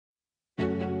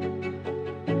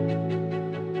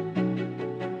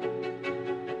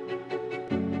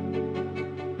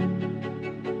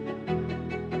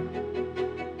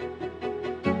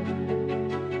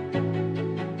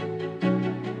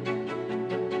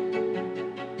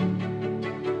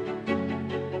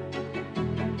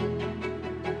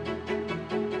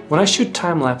When I shoot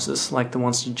time lapses like the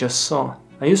ones you just saw,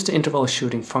 I use the interval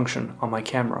shooting function on my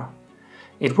camera.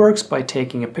 It works by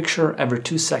taking a picture every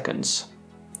 2 seconds.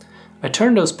 I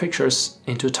turn those pictures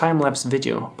into a time-lapse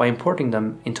video by importing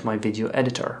them into my video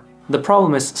editor. The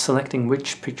problem is selecting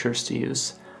which pictures to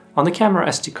use. On the camera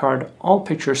SD card, all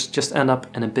pictures just end up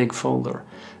in a big folder,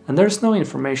 and there's no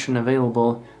information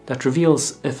available that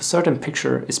reveals if a certain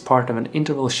picture is part of an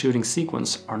interval shooting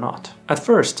sequence or not. At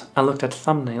first, I looked at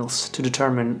thumbnails to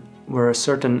determine where a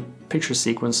certain picture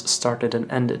sequence started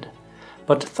and ended.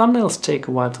 But thumbnails take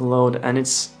a while to load and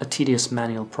it's a tedious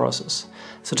manual process.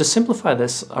 So to simplify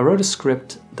this, I wrote a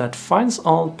script that finds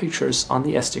all pictures on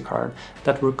the SD card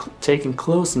that were taken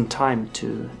close in time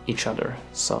to each other,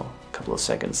 so a couple of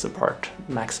seconds apart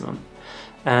maximum,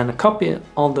 and copy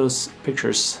all those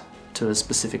pictures to a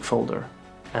specific folder.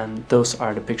 And those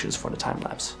are the pictures for the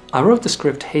time-lapse. I wrote the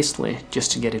script hastily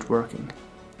just to get it working.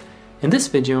 In this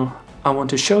video, I want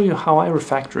to show you how I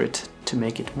refactor it to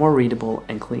make it more readable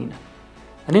and clean.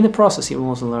 And in the process, you will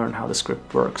also learn how the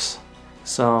script works.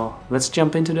 So let's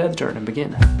jump into the editor and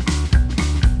begin.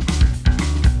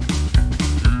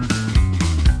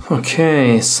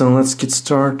 Okay, so let's get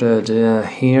started.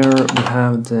 Here we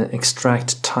have the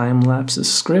extract time-lapses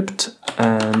script,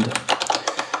 and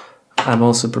I've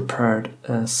also prepared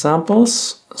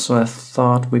samples. So I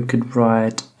thought we could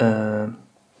write a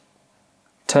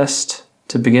test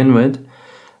to begin with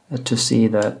to see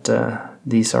that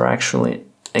these are actually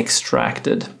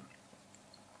extracted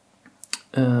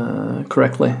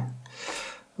correctly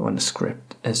when the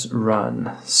script is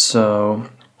run. So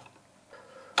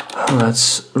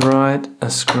let's write a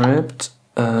script,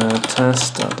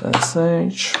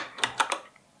 test.sh,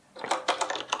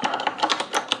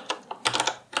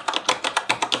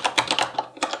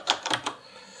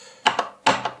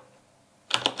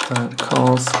 that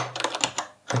calls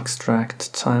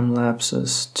extract time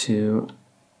lapses to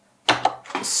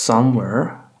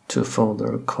somewhere, to a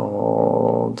folder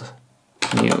called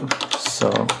new.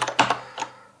 So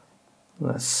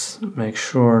let's make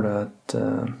sure that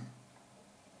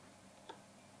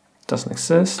it doesn't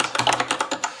exist.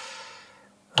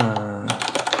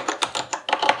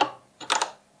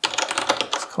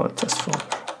 Let's call it test folder.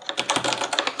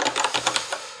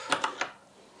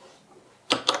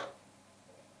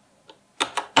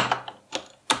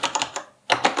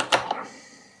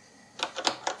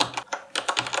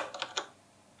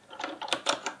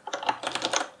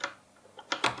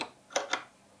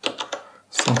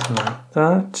 Something like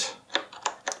that.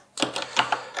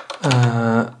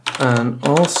 And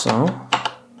also,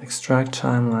 extract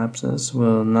time lapses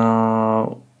will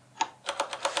now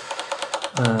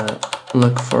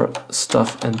look for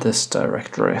stuff in this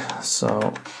directory.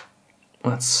 So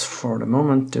let's, for the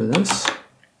moment, do this.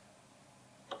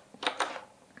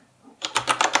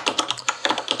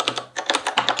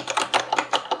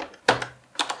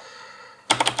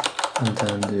 And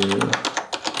then do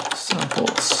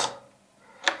samples.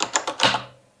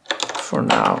 For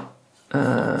now,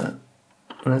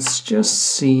 let's just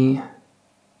see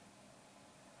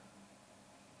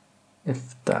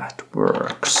if that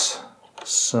works.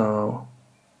 So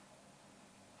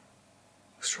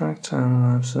extract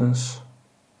time lapses.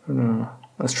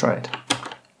 Let's try it.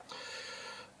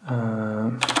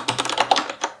 I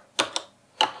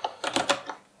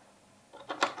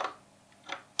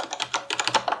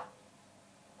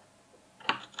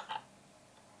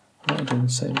didn't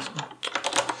save this one.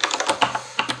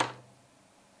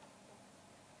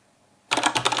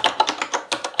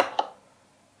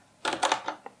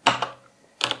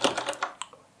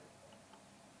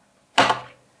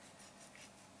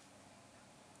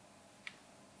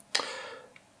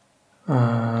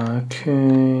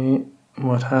 Okay,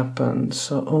 what happened?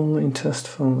 So only in test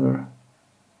folder.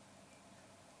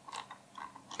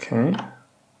 Okay,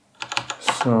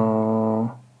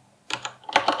 so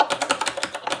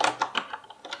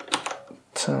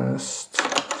test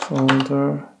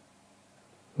folder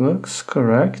looks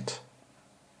correct.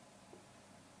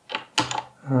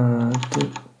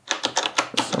 Did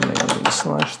something on the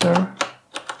slash there.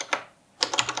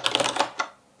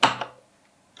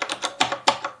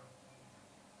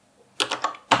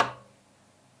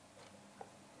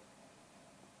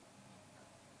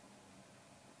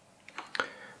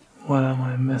 What am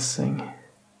I missing?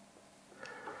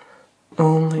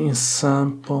 Only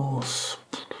samples.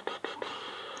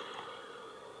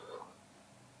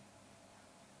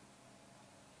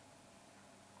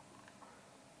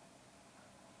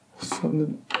 So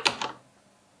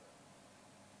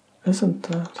isn't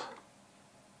that?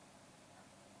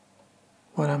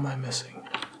 What am I missing?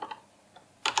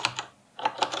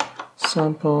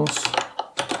 Samples.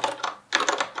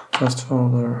 test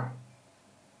folder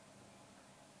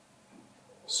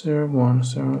 0, 1,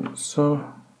 0.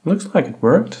 So looks like it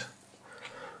worked.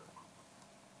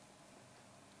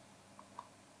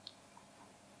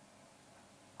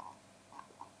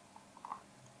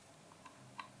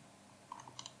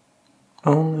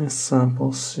 Only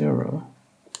sample 0,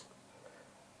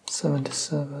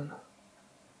 77.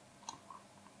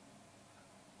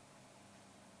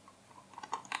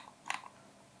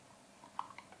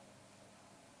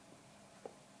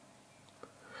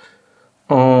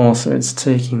 Oh, so it's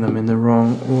taking them in the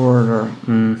wrong order.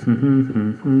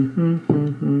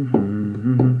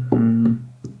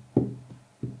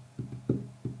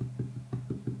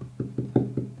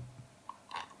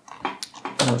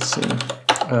 Let's see.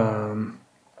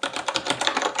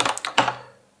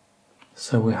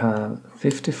 So we have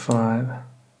 55,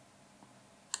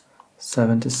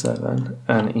 77,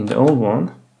 and in the old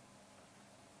one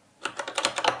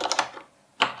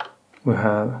we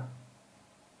have,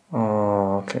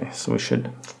 okay, so we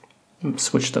should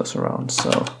switch those around.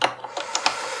 So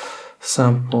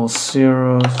samples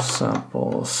 0,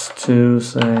 samples 2,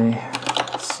 say,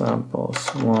 samples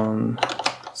 1,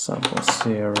 samples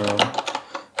 0,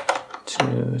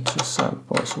 2 to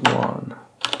samples 1,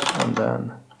 and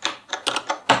then,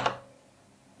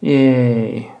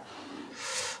 yay!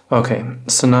 Okay,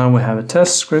 so now we have a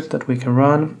test script that we can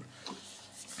run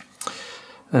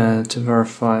to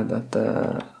verify that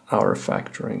our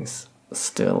refactorings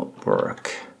still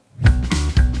work.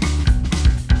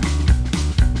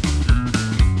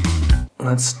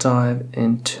 Let's dive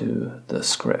into the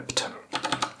script.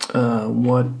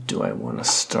 What do I want to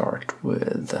start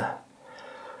with?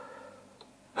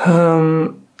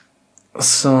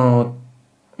 So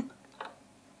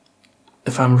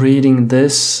if I'm reading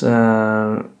this,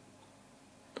 there's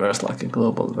like a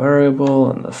global variable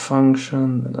and a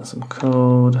function that has some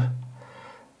code,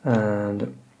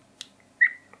 and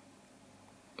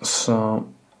so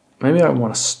maybe I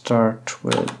want to start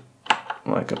with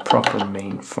like a proper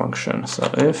main function. So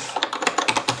if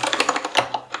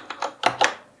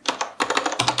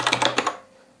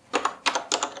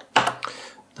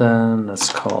then let's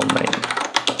call main,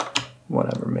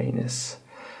 whatever main is,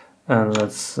 and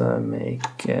let's make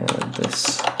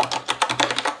this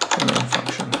the main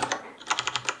function.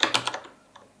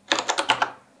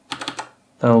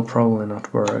 That will probably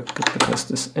not work because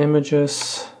this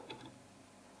images,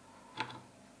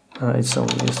 it's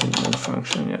only using the main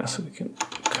function, yeah, so we can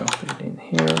copy it in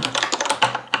here.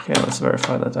 Okay, let's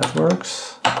verify that that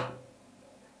works.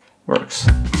 Works.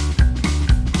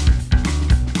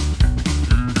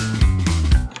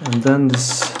 And then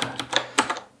this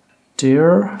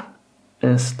dir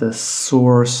is the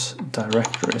source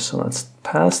directory, so let's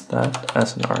pass that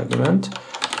as an argument.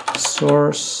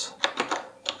 Source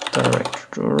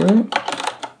directory.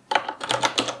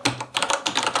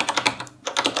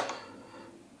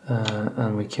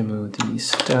 And we can move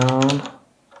these down.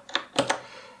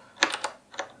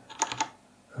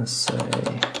 Let's say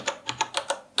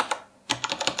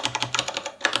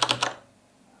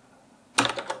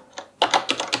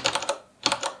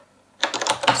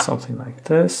something like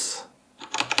this.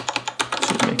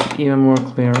 Should make it even more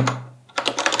clear.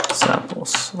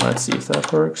 Samples. Let's see if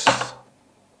that works.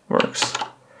 Works.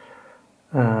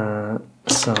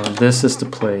 So this is the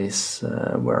place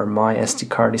where my SD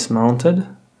card is mounted.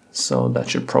 So that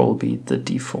should probably be the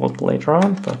default later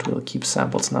on, but we'll keep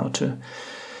samples now too,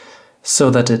 so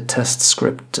that the test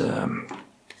script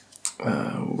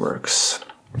works.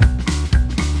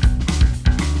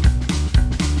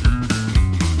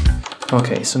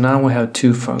 Okay, so now we have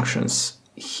two functions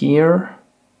here.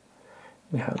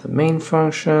 We have the main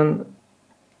function,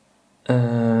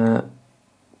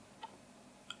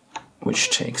 which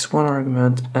takes one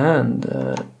argument, and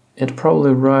it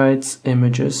probably writes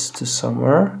images to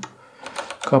somewhere.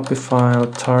 Copy file,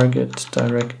 target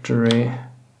directory,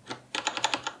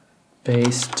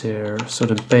 base dir. So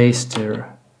the base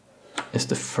dir is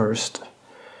the first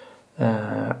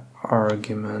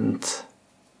argument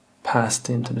passed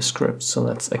into the script. So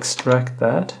let's extract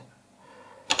that.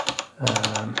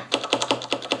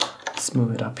 Let's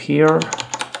move it up here.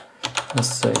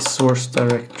 Let's say source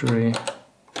directory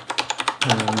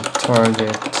and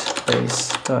target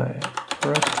base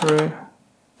directory.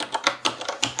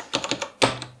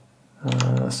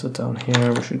 So down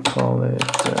here we should call it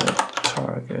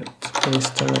target base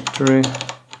directory,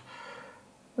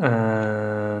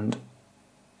 and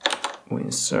we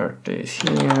insert it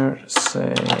here,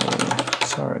 say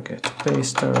target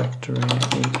base directory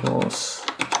equals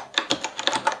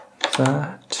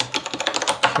that.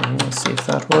 Okay, let's see if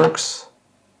that works.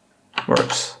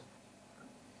 Works.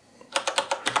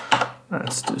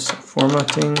 Let's do some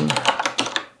formatting.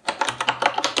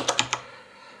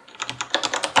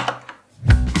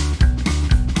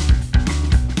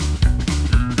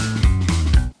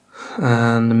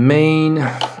 And main,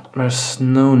 there's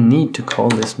no need to call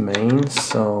this main,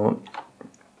 so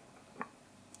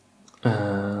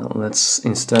let's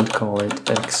instead call it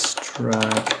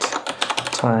extract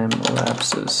time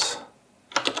lapses.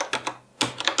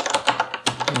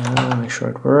 Make sure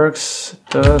it works. It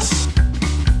does.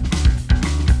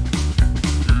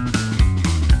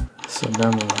 So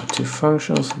then we'll have two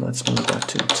functions. Let's move that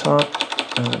to the top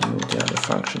and move the other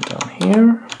function down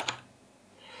here.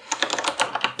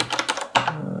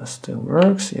 Still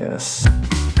works, yes.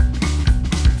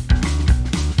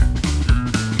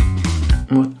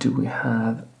 What do we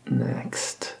have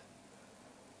next?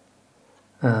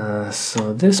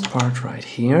 So this part right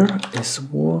here is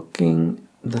walking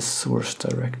the source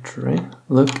directory,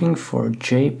 looking for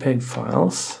JPEG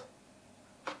files,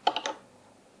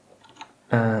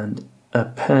 and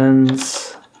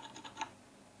appends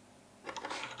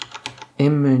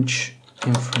image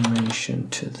information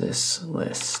to this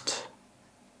list.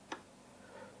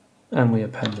 And we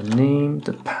append the name,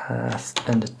 the path,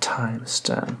 and the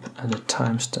timestamp. And the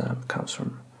timestamp comes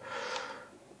from...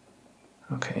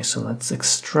 Okay, so let's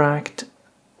extract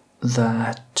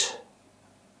that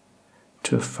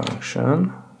to a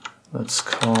function. Let's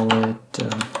call it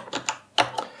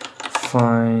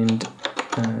find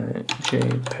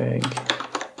JPEG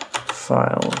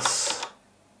files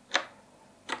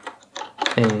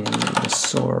in the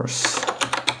source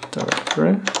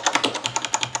directory.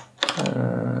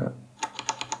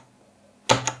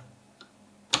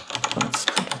 Let's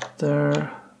put it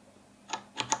there.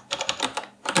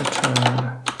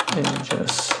 Return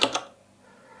images.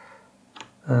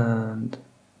 And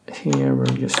here we're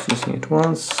just using it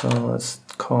once, so let's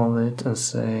call it and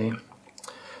say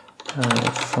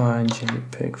find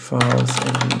JPEG files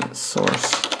in the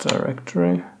source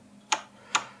directory.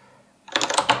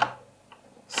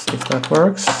 See if that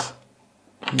works.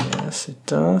 Yes, it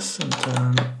does. And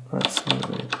then let's move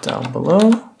it down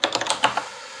below.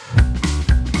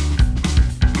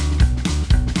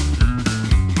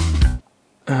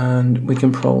 And we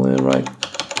can probably write...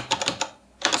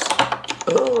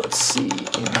 let's see.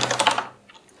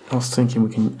 I was thinking we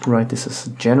can write this as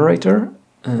a generator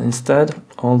instead,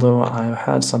 although I've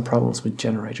had some problems with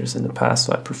generators in the past,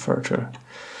 so I prefer to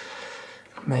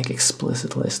make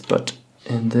explicit list, but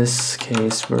in this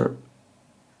case we're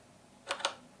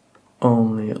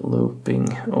only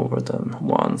looping over them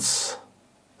once,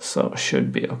 so it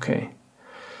should be okay.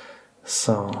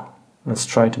 So let's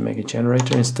try to make a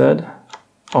generator instead.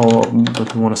 Oh,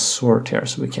 but we want to sort here,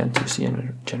 so we can't use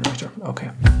the generator. Okay.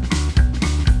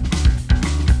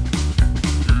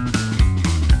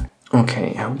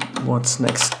 Okay, what's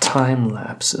next? Time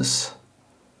lapses.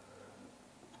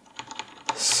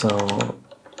 So,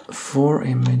 for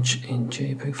image in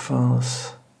JPEG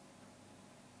files.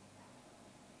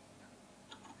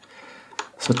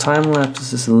 So time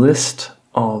lapses is a list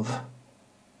of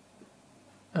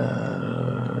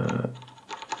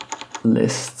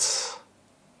lists,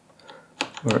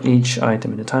 where each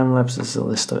item in the time lapse is a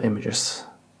list of images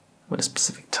with a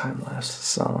specific time lapse.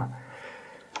 So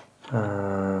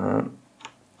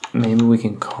maybe we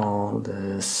can call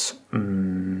this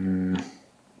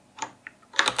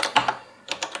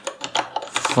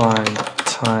find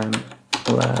time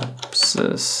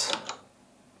lapses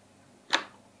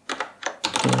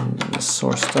in the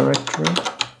source directory,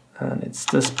 and it's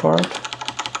this part.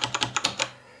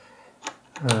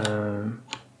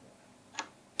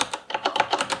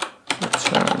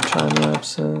 Return time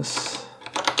lapses.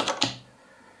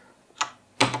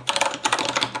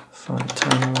 Find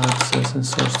time lapses in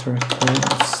source directory.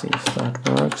 Let's see if that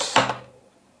works.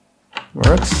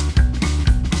 Works.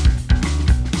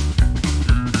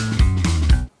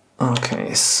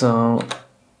 Okay, so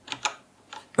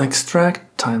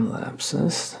extract time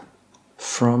lapses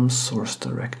from source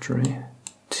directory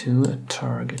to a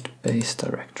target base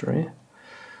directory.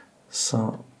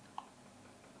 So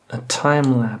a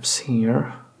time lapse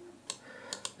here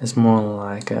is more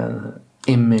like an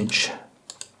image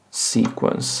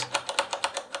sequence.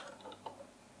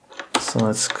 So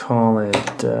let's call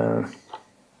it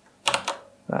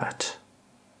that.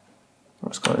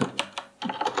 Let's call it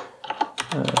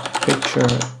picture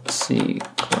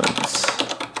sequence.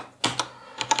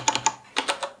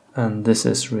 And this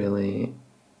is really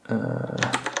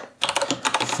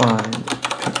find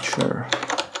picture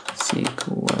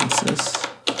sequences.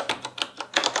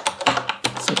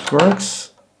 So it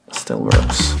works, still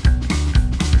works.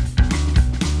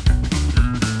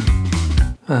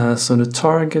 So the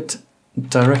target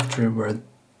directory where,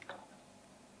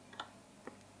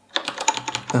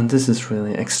 and this is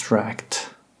really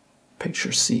extract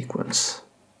picture sequence.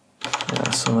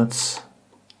 Yeah, so let's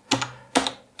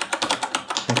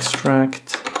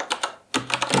extract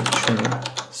picture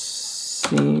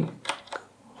sequence,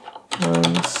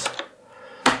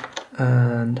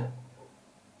 and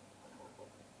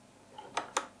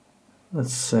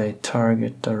let's say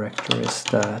target directory is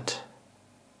that,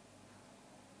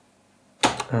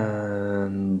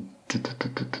 and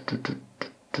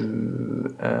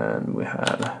we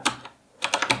have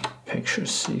picture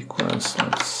sequence.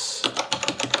 Let's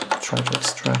try to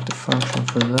extract the function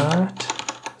for that.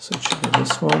 So it should be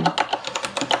this one.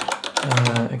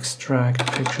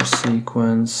 Extract picture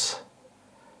sequence,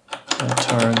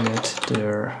 target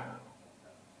there,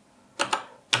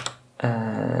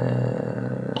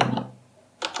 and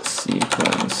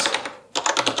sequence.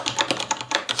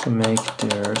 So make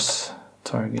there's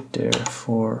target there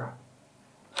for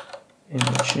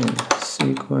image in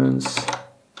sequence,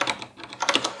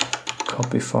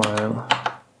 copy file,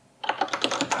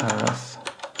 path,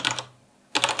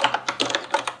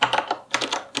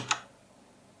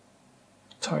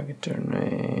 target their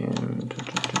name,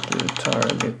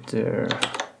 target there.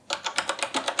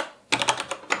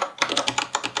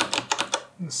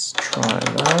 Let's try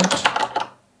that.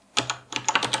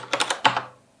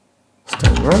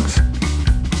 Still works.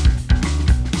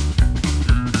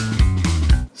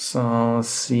 So let's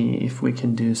see if we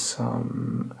can do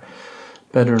some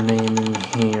better naming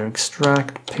here.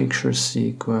 Extract picture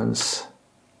sequence,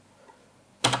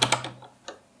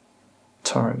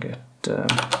 target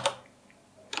directory,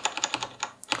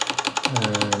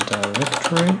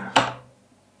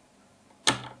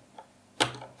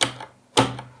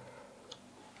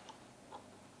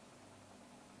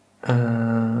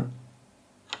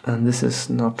 and this is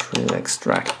not really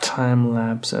extract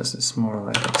timelapses, it's more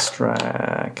like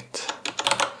extract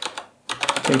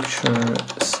picture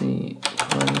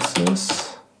sequences.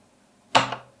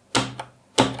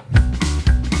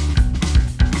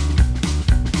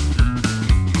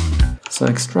 So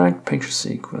extract picture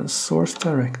sequence, source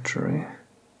directory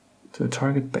to a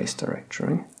target base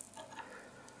directory.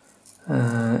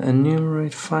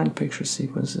 Enumerate find picture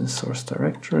sequence in source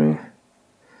directory.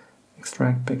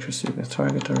 Extract picture sequence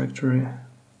target directory.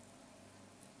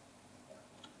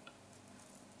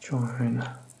 Join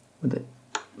with the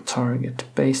target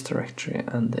base directory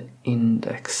and the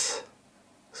index.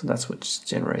 So that's what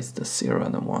generates the 0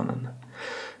 and the 1. And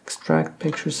extract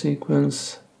picture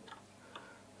sequence.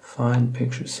 Find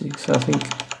picture sequence. So I think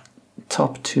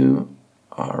top two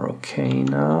are okay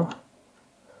now.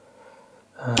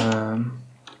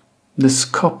 This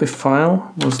copy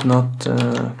file was not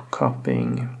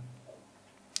copying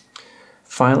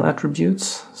file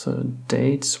attributes, so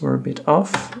dates were a bit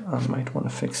off. I might want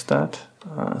to fix that.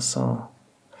 So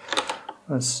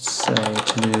let's say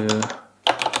to do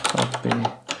copy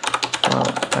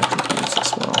file attributes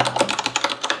as well.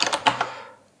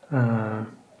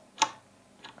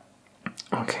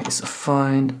 Okay, so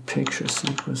find picture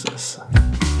sequences.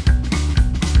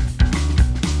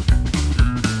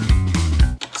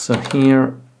 So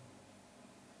here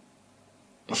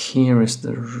is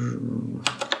the,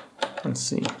 let's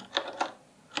see,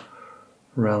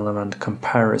 relevant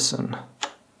comparison.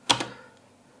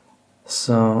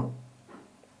 So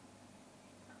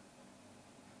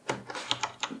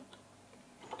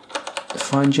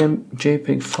find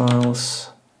JPEG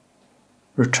files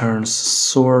returns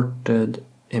sorted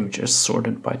images,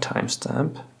 sorted by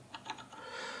timestamp.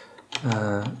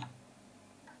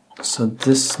 So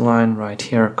this line right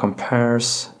here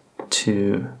compares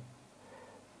to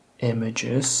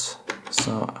images.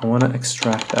 So I want to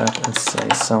extract that and say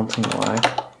something like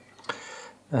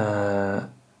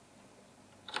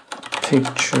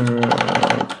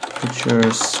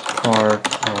pictures part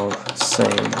of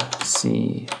same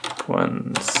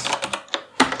sequence,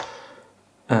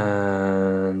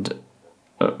 and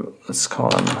let's call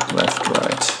them left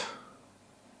right.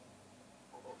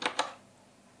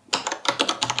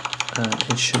 And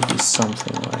it should be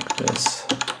something like this.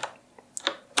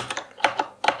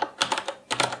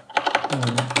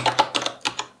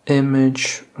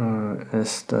 Image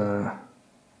is the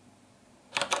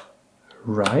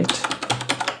right.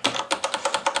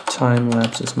 Time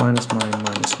lapse is -9,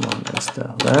 -1 is the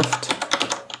left.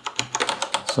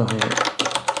 So here,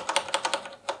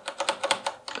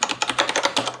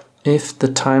 if the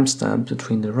timestamp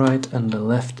between the right and the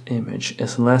left image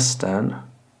is less than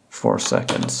 4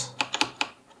 seconds,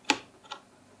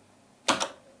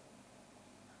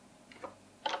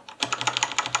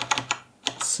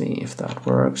 see if that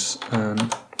works.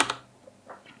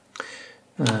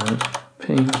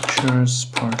 Pictures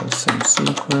part of the same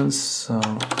sequence, so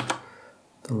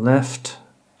the left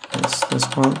is this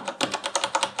one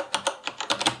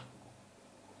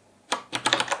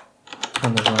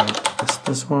and the right is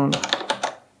this one.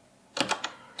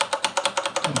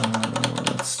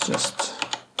 Let's just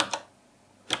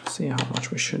see how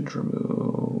much we should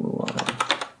remove.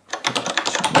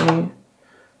 Too many.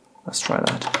 Let's try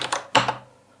that.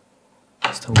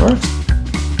 Still works.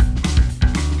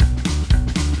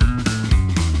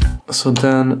 So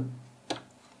then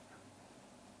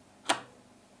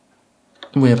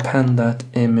we append that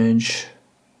image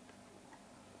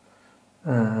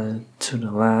to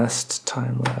the last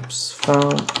time lapse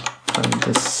found, and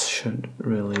this should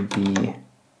really be,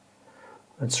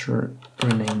 let's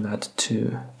rename that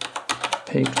to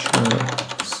picture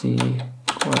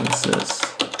sequences.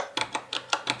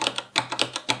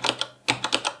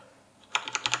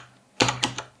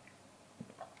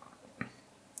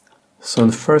 So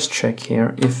the first check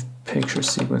here, if picture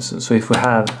sequences, so if we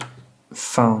have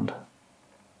found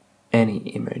any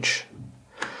image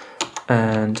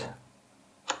and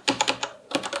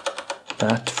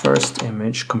that first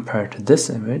image compared to this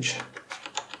image,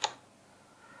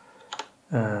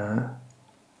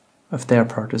 if they are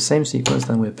part of the same sequence,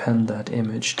 then we append that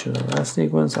image to the last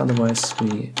sequence, otherwise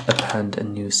we append a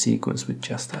new sequence with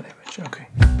just that image. Okay.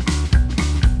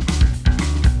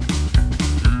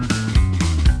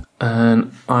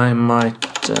 And I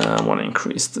might want to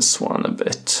increase this one a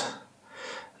bit.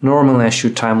 Normally I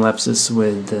shoot time lapses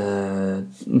with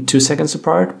 2 seconds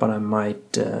apart, but I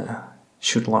might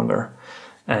shoot longer.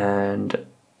 And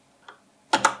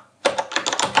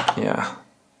yeah,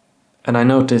 and I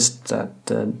noticed that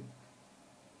the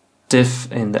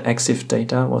diff in the EXIF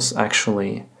data was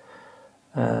actually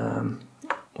a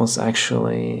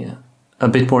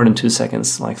bit more than 2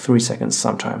 seconds, like 3 seconds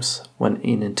sometimes, when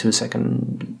in a 2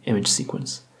 second image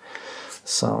sequence.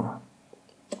 So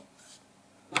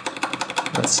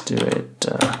let's do it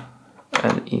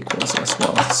and equals as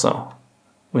well. So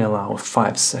we allow a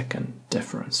 5 second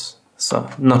difference. So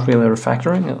not really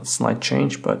refactoring, a slight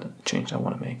change, but a change I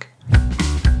want to make.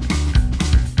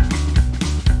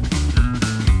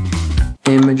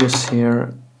 Images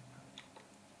here.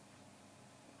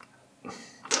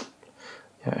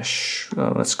 Yeah,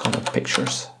 let's call it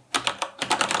pictures.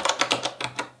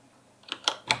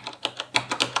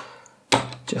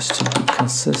 Just to be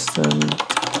consistent.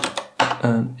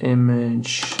 An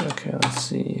image, okay, let's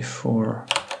see, for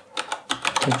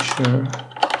picture.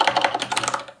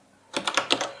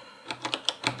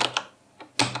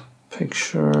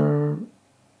 Picture.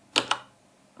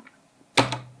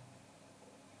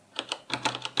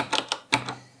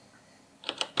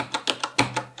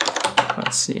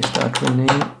 Let's see if that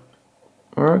rename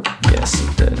worked. Yes,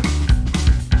 it did.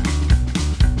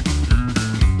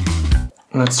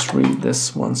 Let's read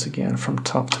this once again from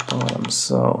top to bottom.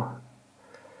 So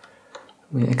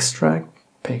we extract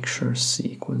picture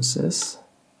sequences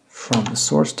from the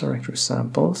source directory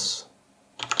samples,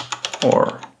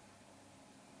 or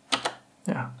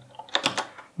yeah,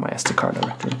 my SD card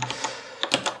directory,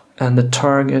 and the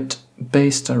target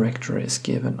base directory is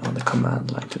given on the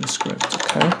command line to the script.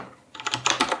 Okay.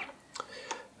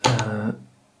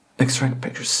 Extract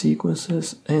picture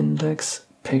sequences, index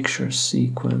picture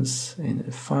sequence,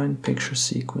 and find picture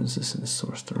sequences in the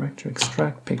source directory.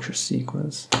 Extract picture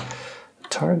sequence,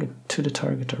 target to the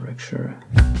target directory.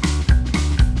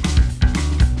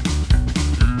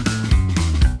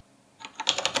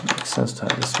 Makes sense to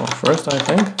have this one first, I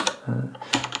think.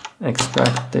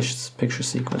 Extract this picture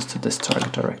sequence to this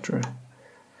target directory,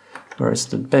 where it's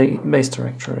the base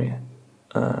directory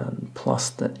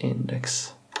plus the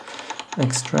index.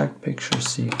 Extract picture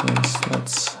sequence,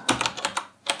 let's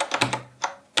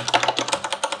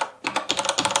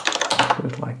do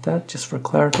it like that, just for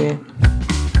clarity.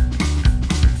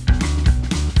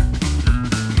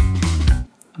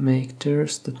 Make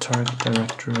this the target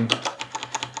directory,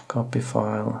 copy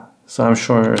file. So I'm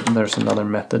sure there's another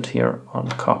method here on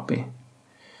copy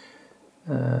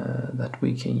that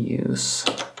we can use.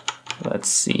 Let's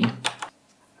see.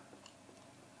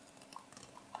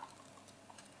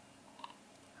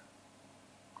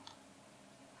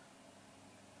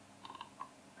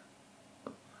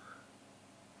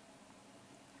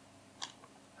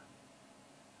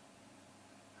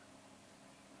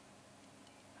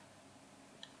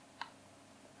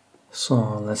 So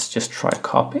let's just try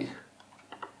copy.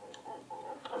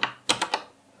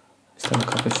 Instead of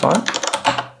copy file.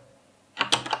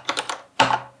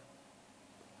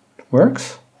 It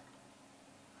works.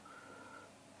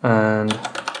 And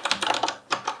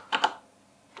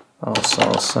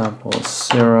also sample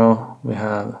 0, we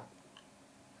have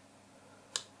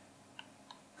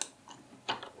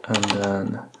and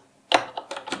then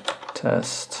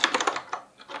test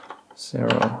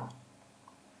 0.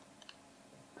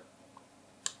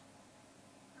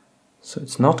 So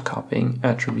it's not copying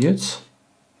attributes.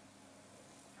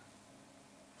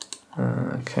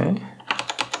 Okay.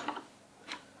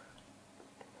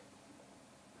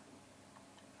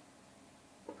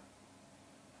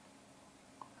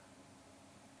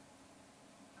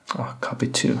 Oh, copy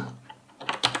 2.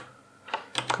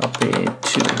 Copy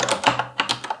 2.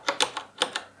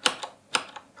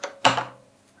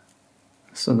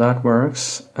 So that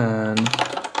works, and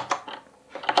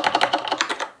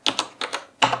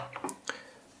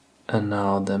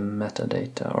now the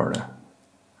metadata, or the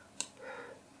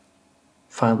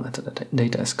file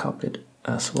metadata is copied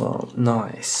as well.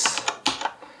 Nice.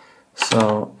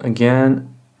 So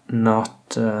again,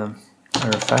 not a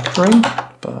refactoring,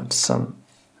 but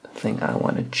something I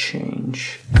want to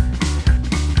change.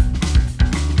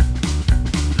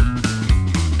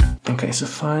 Okay, so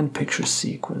find picture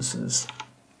sequences.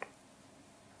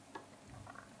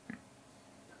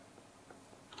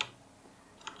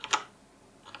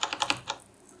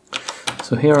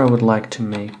 So here I would like to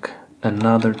make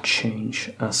another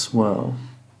change as well.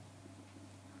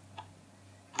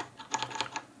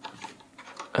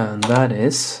 And that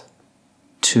is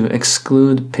to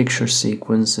exclude picture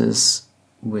sequences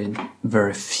with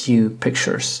very few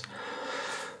pictures.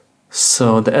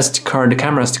 So the SD card, the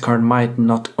camera SD card, might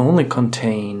not only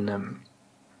contain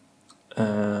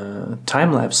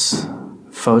time-lapse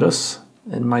photos,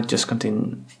 it might just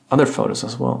contain other photos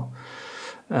as well.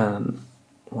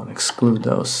 I want to exclude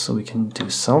those, so we can do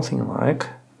something like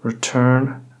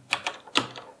return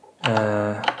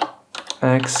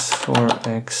x for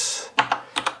x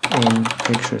in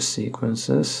picture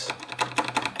sequences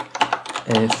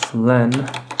if len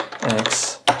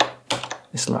x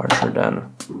is larger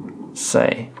than,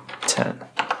 say, 10.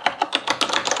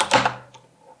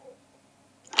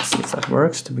 Let's see if that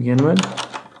works to begin with.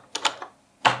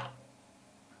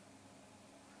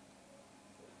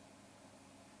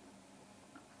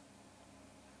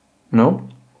 No?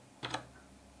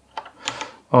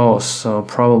 Oh, so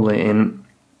probably in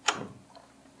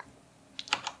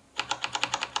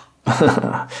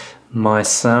my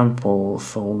sample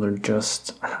folder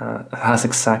just has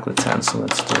exactly 10, so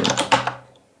let's do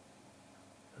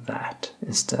that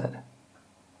instead.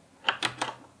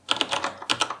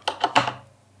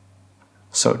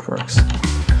 So it works.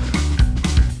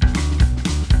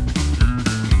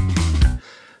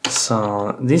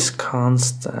 So these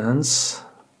constants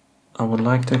I would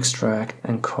like to extract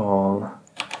and call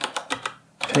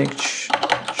picture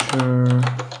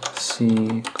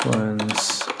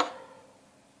sequence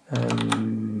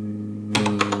mean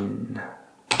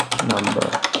number.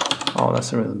 Oh,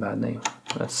 that's a really bad name.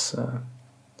 Let's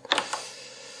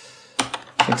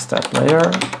fix that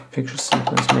later. Picture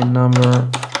sequence mean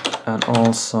number, and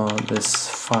also this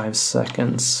 5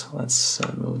 seconds. Let's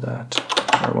move that.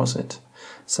 Where was it?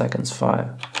 Seconds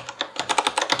 5.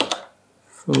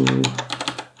 Full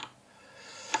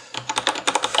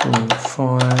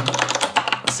 5.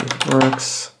 Let's see if it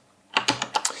works.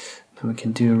 Then we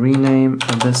can do rename,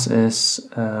 and this is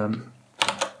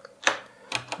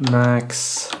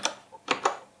max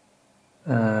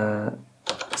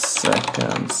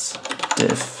seconds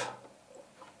diff.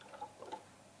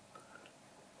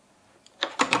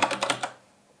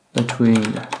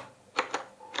 Between.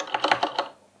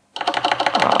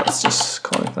 Let's just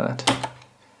call it that.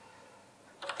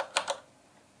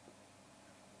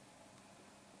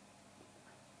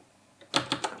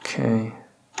 Okay.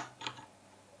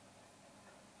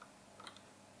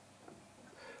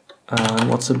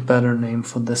 What's a better name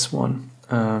for this one?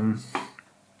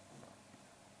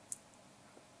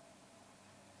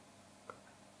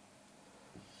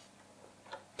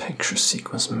 Picture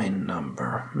sequence main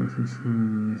number.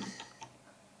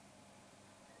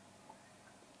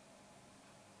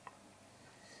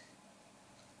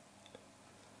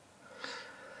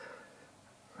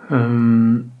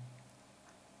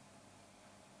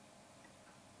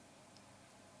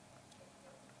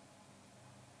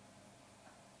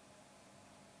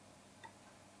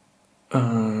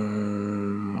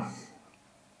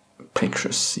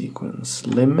 Picture sequence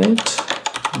limit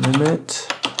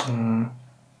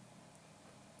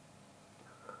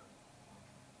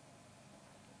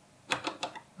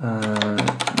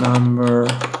number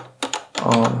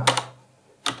of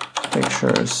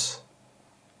pictures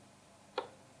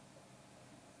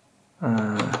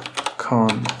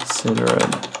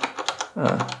considered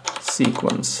a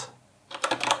sequence.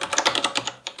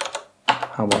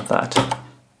 How about that?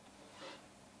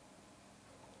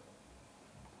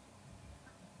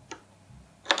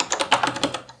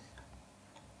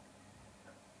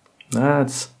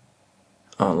 That's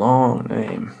a long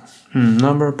name.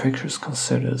 Number of pictures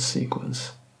considered a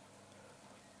sequence.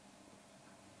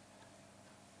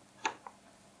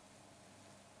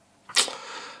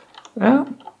 Yeah,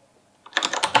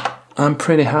 I'm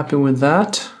pretty happy with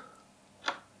that.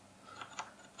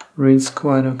 Reads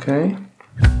quite okay.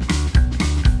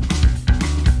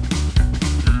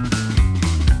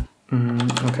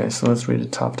 Okay, so let's read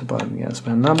it top to bottom again.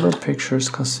 So, number of pictures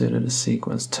considered a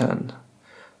sequence 10.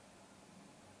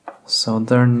 So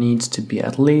there needs to be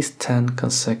at least 10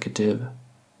 consecutive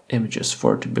images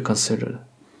for it to be considered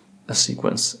a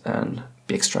sequence and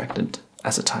be extracted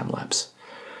as a time lapse.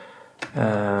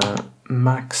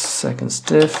 Max seconds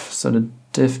diff, so the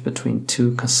diff between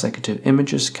two consecutive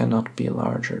images cannot be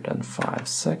larger than 5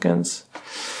 seconds.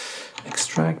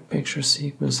 Extract picture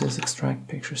sequences, extract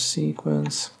picture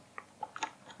sequence.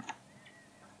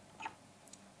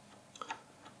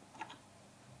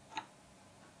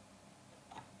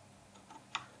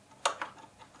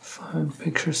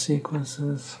 Picture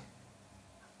sequences.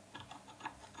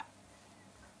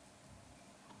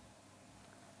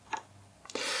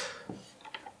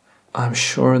 I'm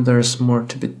sure there's more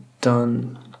to be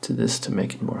done to this to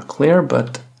make it more clear,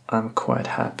 but I'm quite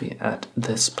happy at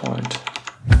this point.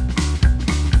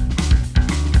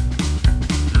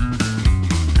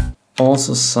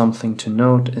 Also, something to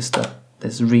note is that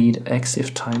this read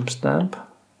exif timestamp,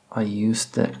 I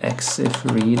used the exif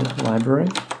read library.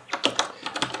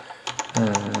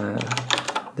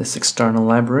 This external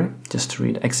library just to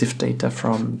read EXIF data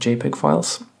from JPEG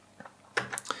files.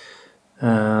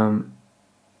 I'm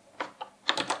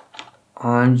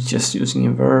just using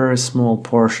a very small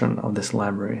portion of this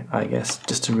library, I guess,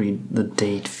 just to read the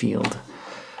date field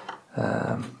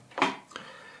of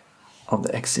the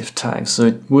EXIF tag. So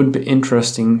it would be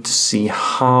interesting to see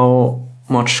how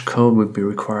much code would be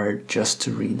required just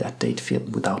to read that date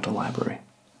field without a library,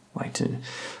 like to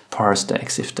parse the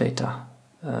EXIF data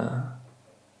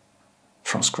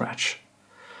from scratch.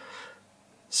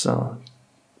 So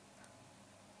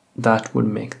that would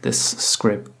make this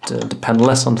script depend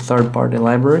less on third-party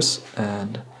libraries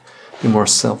and be more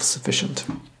self-sufficient.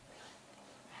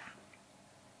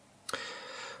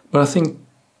 But I think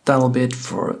that'll be it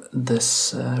for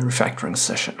this refactoring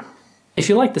session. If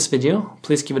you like this video,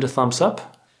 please give it a thumbs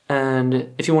up, and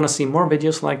if you want to see more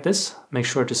videos like this, make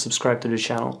sure to subscribe to the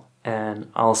channel,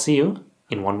 and I'll see you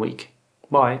in 1 week.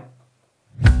 Bye!